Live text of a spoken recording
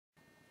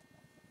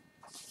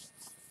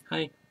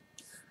Hi,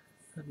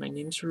 my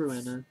name's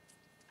Reuna,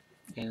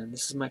 and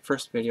this is my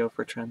first video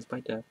for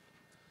TransByDef.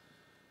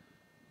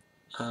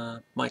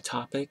 My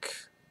topic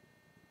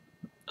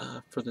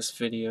for this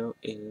video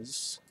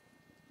is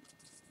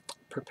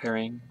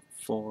preparing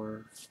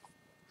for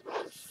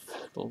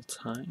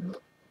full-time.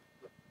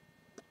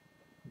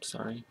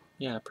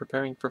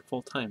 Preparing for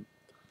full-time.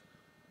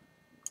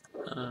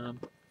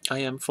 I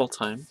am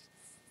full-time.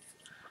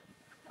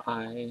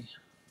 I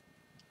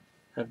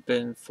have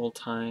been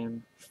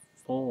full-time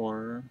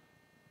for...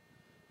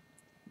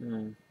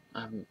 I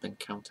haven't been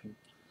counting.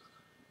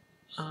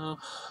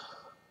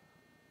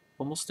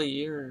 Almost a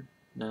year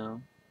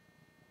now.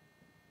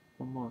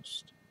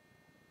 Almost.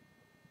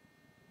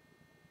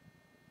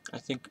 I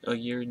think a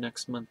year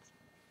next month.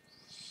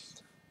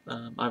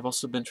 I've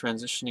also been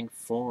transitioning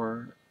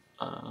for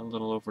a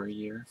little over a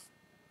year.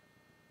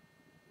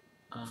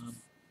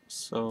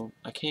 So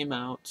I came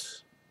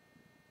out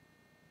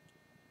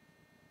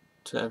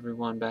to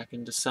everyone back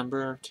in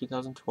December of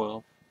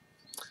 2012,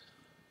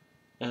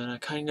 and I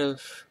kind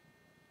of...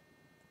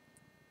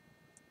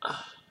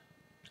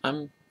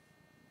 I'm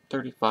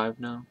 35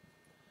 now,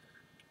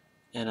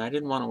 and I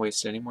didn't want to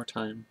waste any more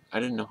time. I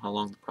didn't know how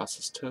long the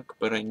process took,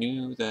 but I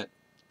knew that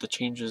the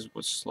changes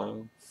was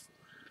slow.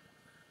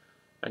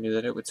 I knew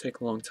that it would take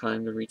a long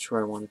time to reach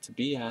where I wanted to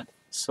be at,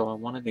 so I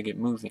wanted to get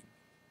moving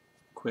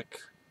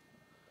quick.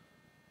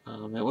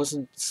 It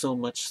wasn't so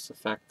much the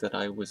fact that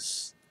I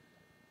was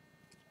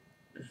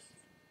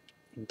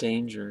in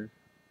danger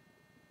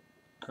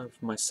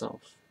of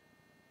myself,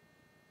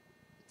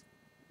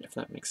 if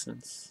that makes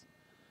sense.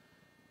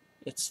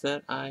 It's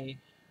that I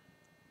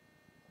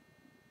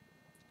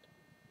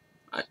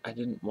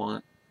didn't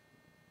want...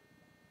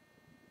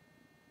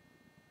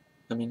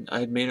 I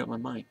had made up my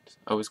mind.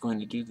 I was going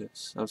to do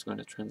this. I was going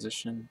to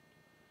transition.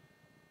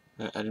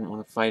 I didn't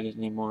want to fight it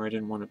anymore. I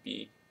didn't want to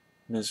be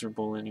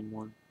miserable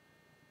anymore.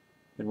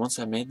 And once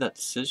I made that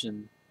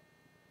decision,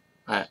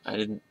 I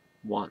didn't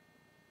want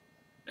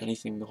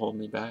anything to hold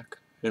me back.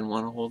 I didn't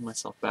want to hold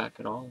myself back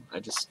at all. I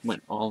just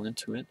went all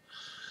into it.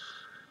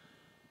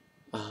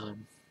 I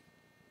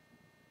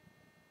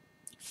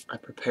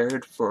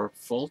prepared for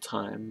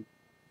full-time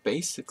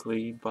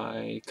basically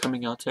by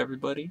coming out to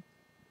everybody,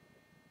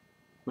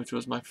 which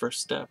was my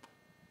first step,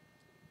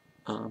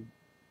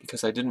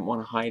 because I didn't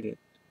want to hide it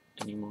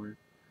anymore.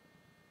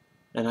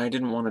 And I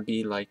didn't want to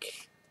be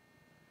like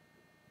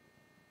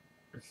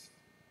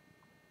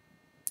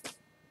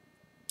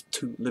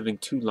living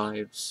two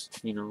lives,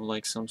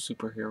 like some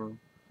superhero.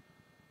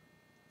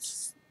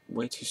 It's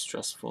way too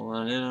stressful,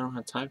 and I don't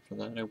have time for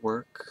that. I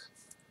work,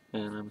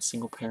 and I'm a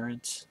single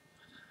parent.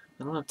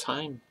 I don't have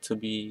time to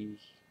be,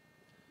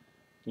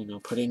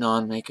 putting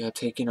on makeup,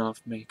 taking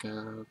off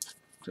makeup,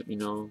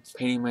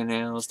 painting my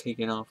nails,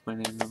 taking off my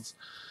nails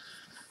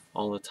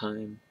all the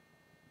time.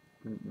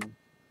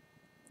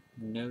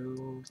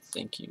 No,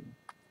 thank you.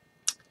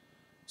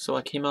 So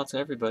I came out to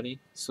everybody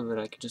so that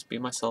I could just be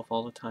myself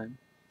all the time.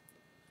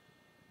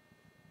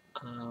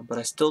 But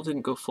I still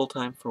didn't go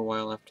full-time for a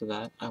while after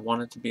that. I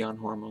wanted to be on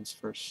hormones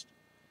first.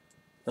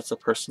 That's a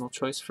personal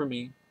choice for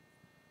me.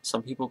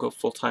 Some people go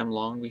full-time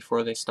long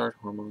before they start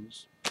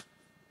hormones.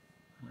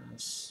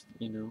 It's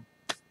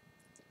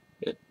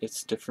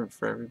different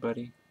for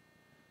everybody.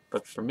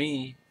 But for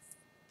me,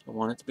 I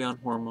wanted to be on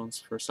hormones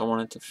first. I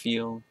wanted to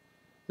feel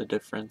the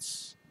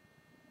difference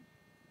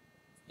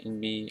in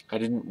me. I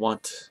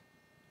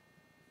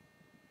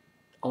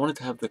wanted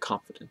to have the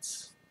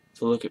confidence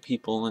to look at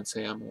people and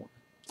say I'm a woman.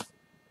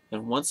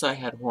 And once I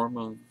had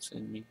hormones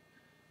in me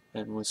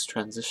and was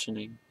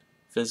transitioning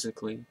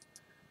physically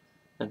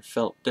and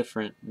felt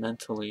different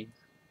mentally,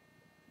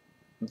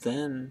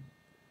 then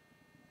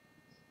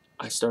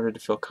I started to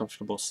feel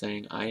comfortable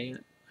saying I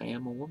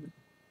am a woman.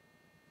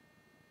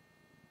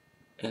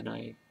 And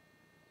I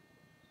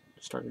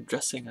started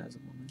dressing as a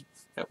woman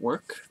at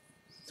work.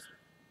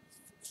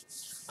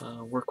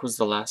 Work was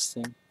the last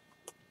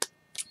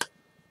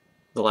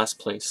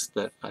place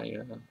that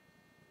I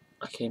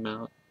came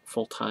out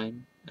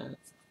full-time at.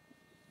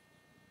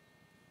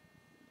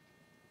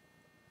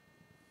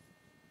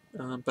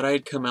 But I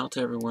had come out to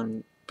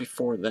everyone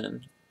before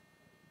then.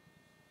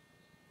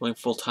 Going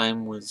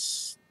full-time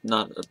was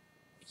not a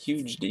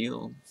huge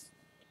deal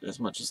as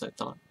much as I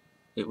thought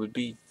it would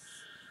be,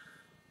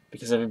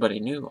 because everybody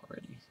knew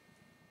already.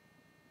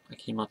 I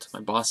came out to my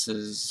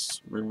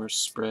bosses, rumors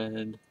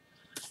spread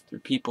through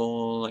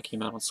people, I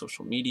came out on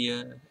social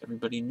media,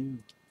 everybody knew.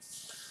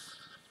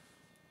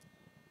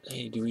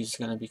 Hey, Dewey's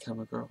gonna become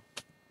a girl.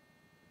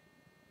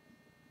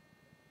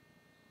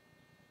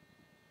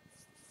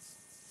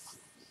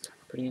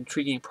 Pretty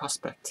intriguing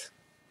prospect.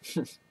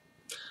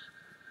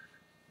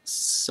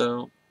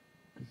 So,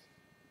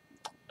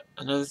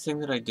 another thing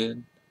that I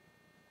did,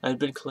 I had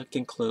been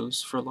collecting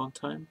clothes for a long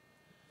time,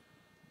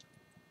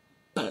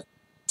 but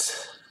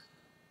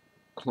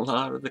a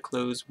lot of the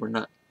clothes were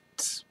not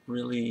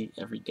really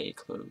everyday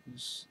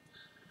clothes.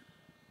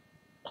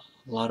 A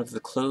lot of the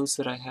clothes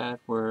that I had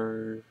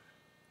were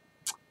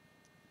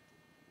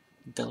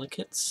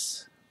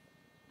delicates.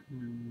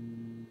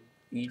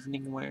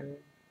 evening wear.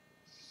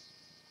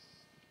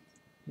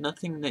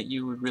 Nothing that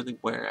you would really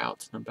wear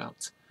out and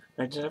about.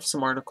 I did have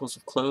some articles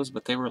of clothes,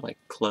 but they were like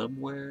club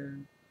wear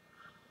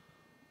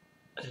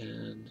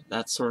and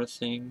that sort of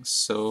thing.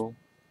 So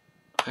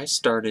I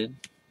started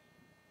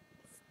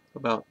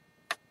about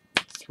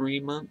 3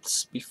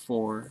 months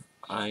before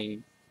I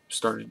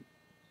started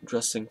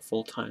dressing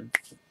full time.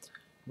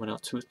 Went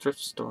out to a thrift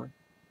store.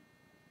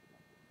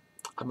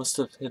 I must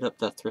have hit up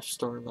that thrift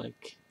store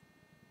like,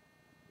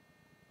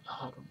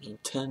 I don't know,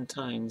 10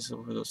 times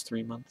over those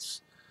 3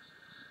 months.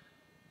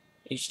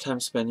 Each time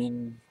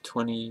spending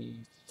 $20,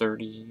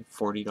 $30,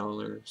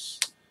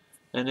 $40.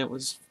 And it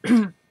was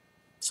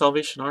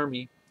Salvation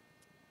Army.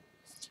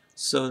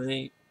 So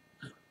it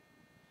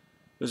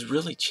was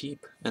really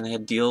cheap, and they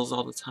had deals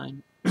all the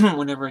time.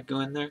 Whenever I'd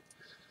go in there,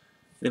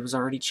 it was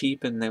already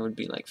cheap, and they would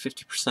be like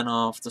 50%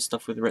 off the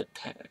stuff with red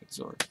tags,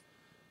 or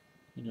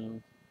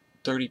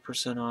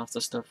 30% off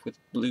the stuff with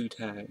blue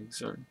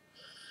tags, or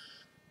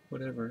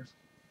whatever.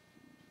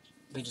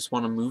 They just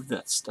want to move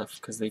that stuff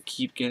because they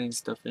keep getting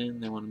stuff in.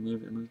 They want to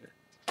move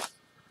it.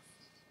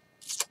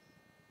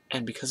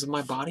 And because of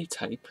my body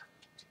type,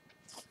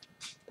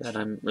 that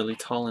I'm really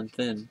tall and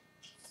thin,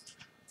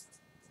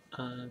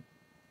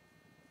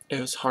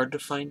 it was hard to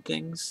find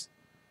things,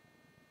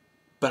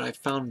 but I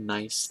found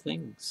nice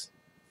things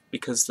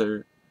because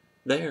they're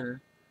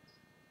there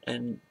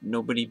and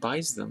nobody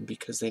buys them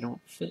because they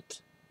don't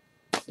fit.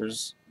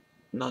 There's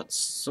not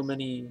so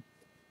many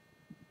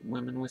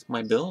women with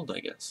my build, I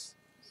guess,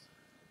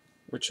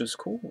 which is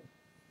cool.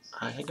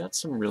 I had got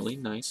some really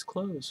nice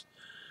clothes.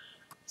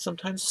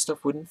 Sometimes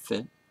stuff wouldn't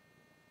fit,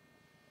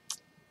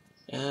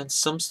 and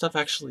some stuff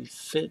actually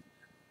fit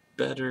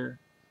better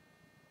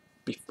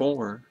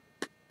before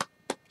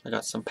I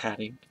got some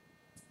padding,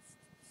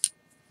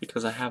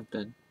 because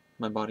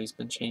my body's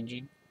been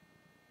changing.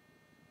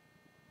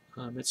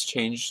 It's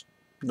changed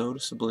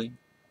noticeably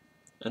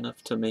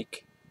enough to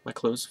make my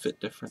clothes fit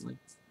differently.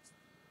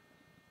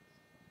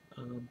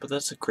 But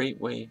that's a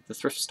great way, the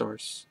thrift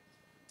stores.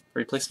 I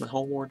replaced my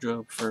whole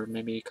wardrobe for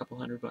maybe a couple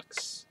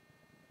 $100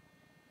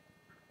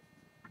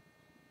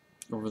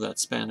 over that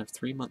span of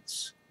 3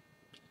 months.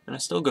 And I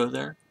still go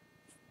there.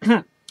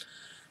 I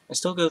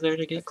still go there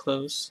to get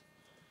clothes.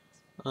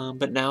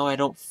 But now I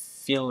don't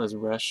feel as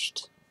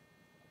rushed.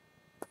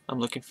 I'm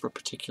looking for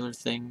particular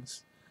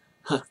things.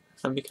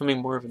 I'm becoming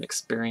more of an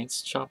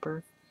experienced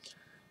shopper.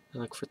 I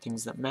look for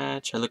things that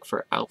match. I look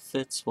for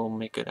outfits. We'll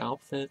make good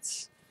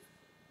outfits.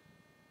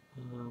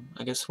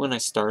 I guess when I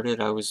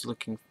started, I was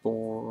looking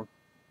for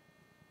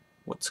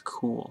what's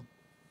cool.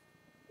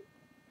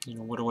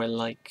 What do I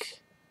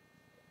like?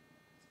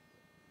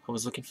 I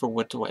was looking for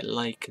what do I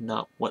like,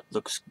 not what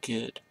looks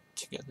good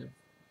together.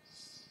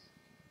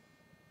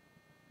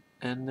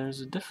 And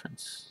there's a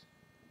difference.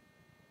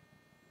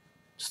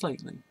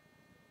 Slightly.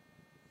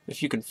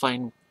 If you can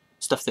find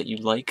stuff that you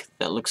like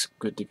that looks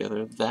good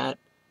together, that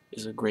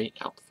is a great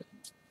outfit.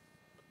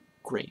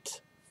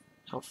 Great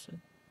outfit.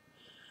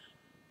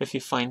 If you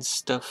find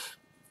stuff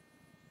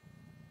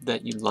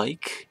that you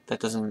like that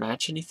doesn't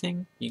match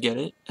anything, you get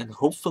it, and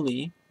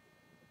hopefully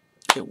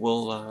it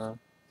will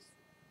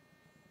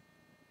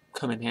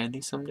come in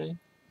handy someday.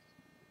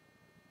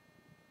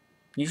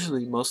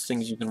 Usually most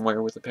things you can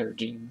wear with a pair of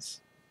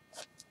jeans,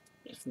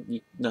 if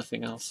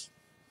nothing else,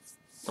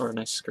 or a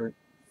nice skirt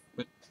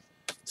with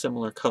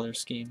similar color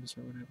schemes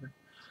or whatever.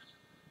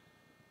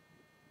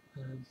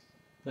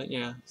 But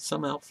yeah,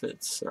 some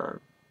outfits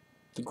are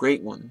the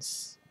great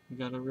ones. You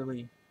gotta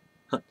really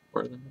hunt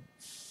for them.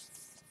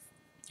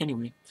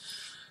 Anyway,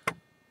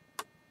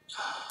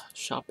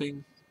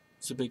 shopping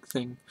is a big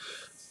thing.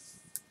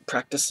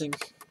 Practicing.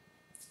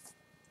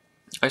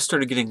 I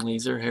started getting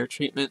laser hair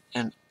treatment,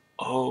 and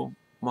oh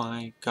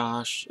my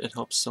gosh, it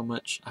helps so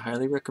much. I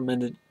highly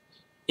recommend it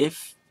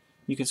if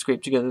you can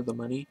scrape together the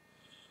money,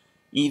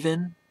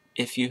 even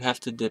if you have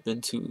to dip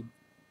into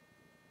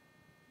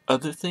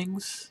other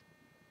things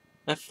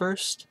at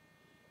first.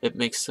 It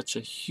makes such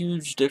a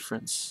huge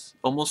difference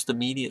almost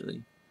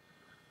immediately.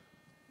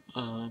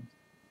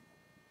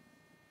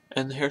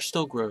 And the hair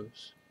still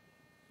grows.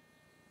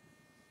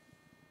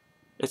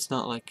 It's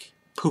not like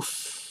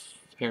poof,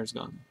 hair's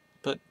gone,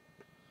 but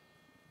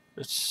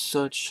it's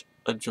such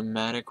a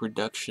dramatic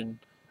reduction.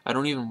 I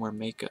don't even wear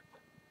makeup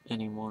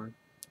anymore.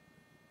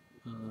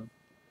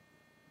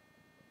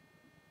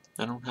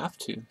 I don't have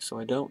to, so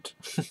I don't.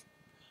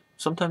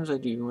 Sometimes I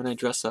do. When I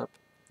dress up,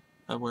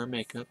 I wear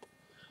makeup,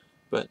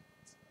 but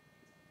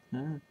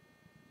that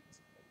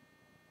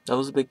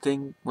was a big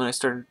thing when I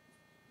started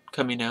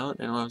coming out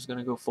and I was going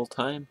to go full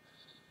time.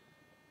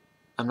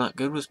 I'm not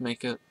good with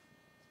makeup,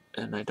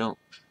 and I don't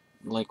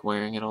like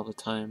wearing it all the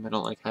time. I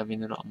don't like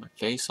having it on my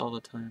face all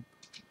the time.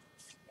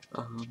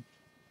 I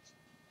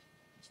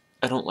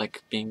don't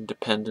like being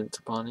dependent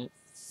upon it,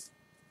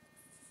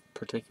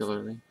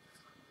 particularly.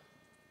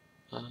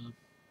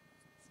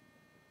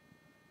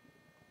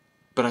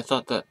 But I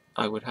thought that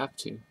I would have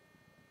to.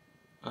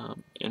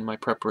 In my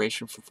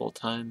preparation for full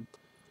time,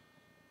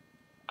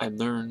 I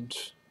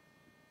learned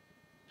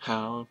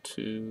how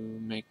to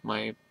make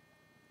my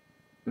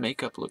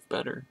makeup look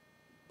better.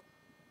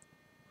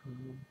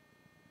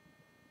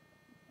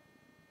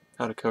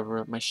 How to cover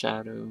up my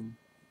shadow,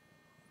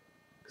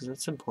 because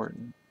that's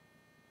important.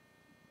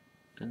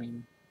 I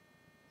mean,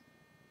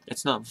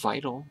 it's not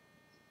vital.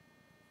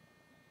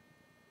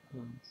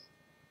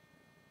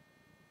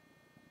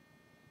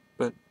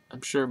 But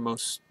I'm sure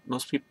most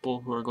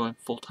people who are going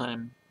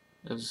full-time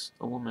as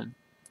a woman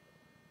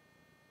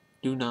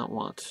do not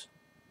want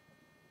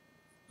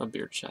a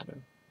beard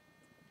shadow.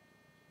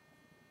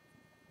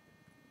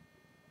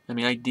 I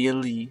mean,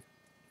 ideally,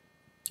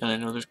 and I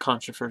know there's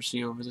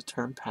controversy over the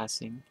term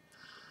passing,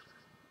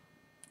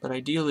 but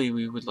ideally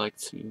we would like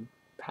to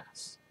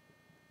pass.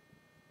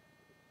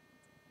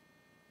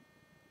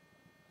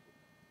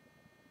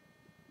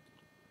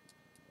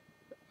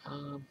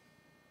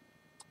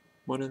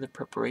 What are the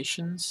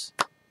preparations?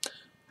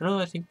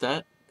 I think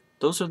that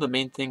those are the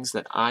main things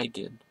that I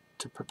did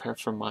to prepare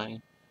for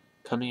my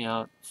coming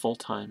out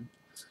full-time.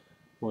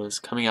 Was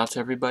coming out to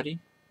everybody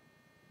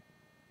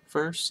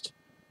first,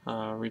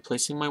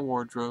 replacing my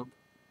wardrobe,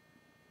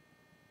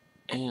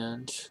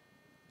 and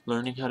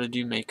learning how to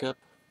do makeup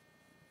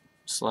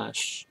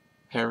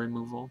 / hair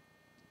removal.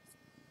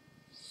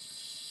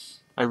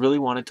 I really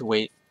wanted to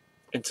wait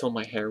until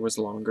my hair was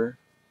longer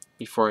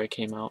before I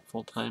came out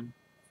full-time,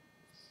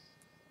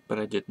 but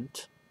I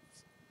didn't.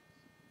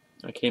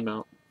 I came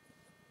out.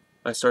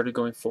 I started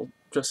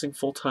dressing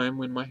full-time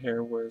when my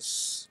hair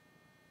was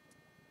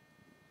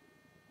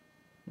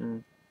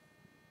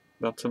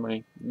about to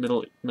my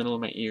middle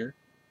of my ear.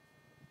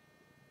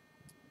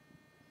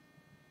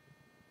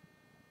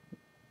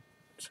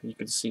 So you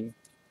can see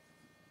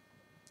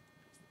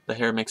the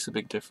hair makes a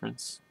big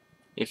difference.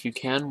 If you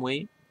can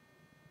wait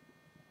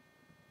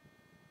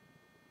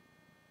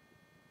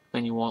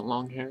and you want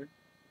long hair,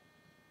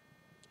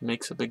 it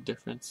makes a big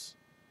difference.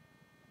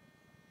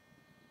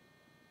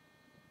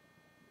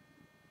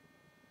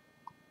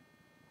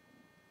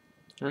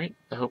 Alright,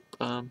 I hope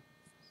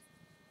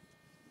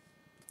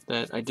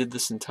that I did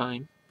this in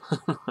time.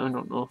 I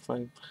don't know if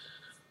I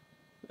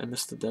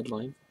missed the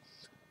deadline.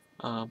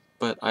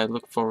 But I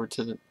look forward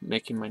to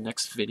making my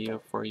next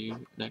video for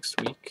you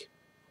next week.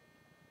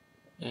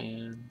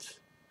 And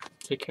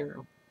take care.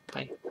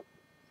 Bye.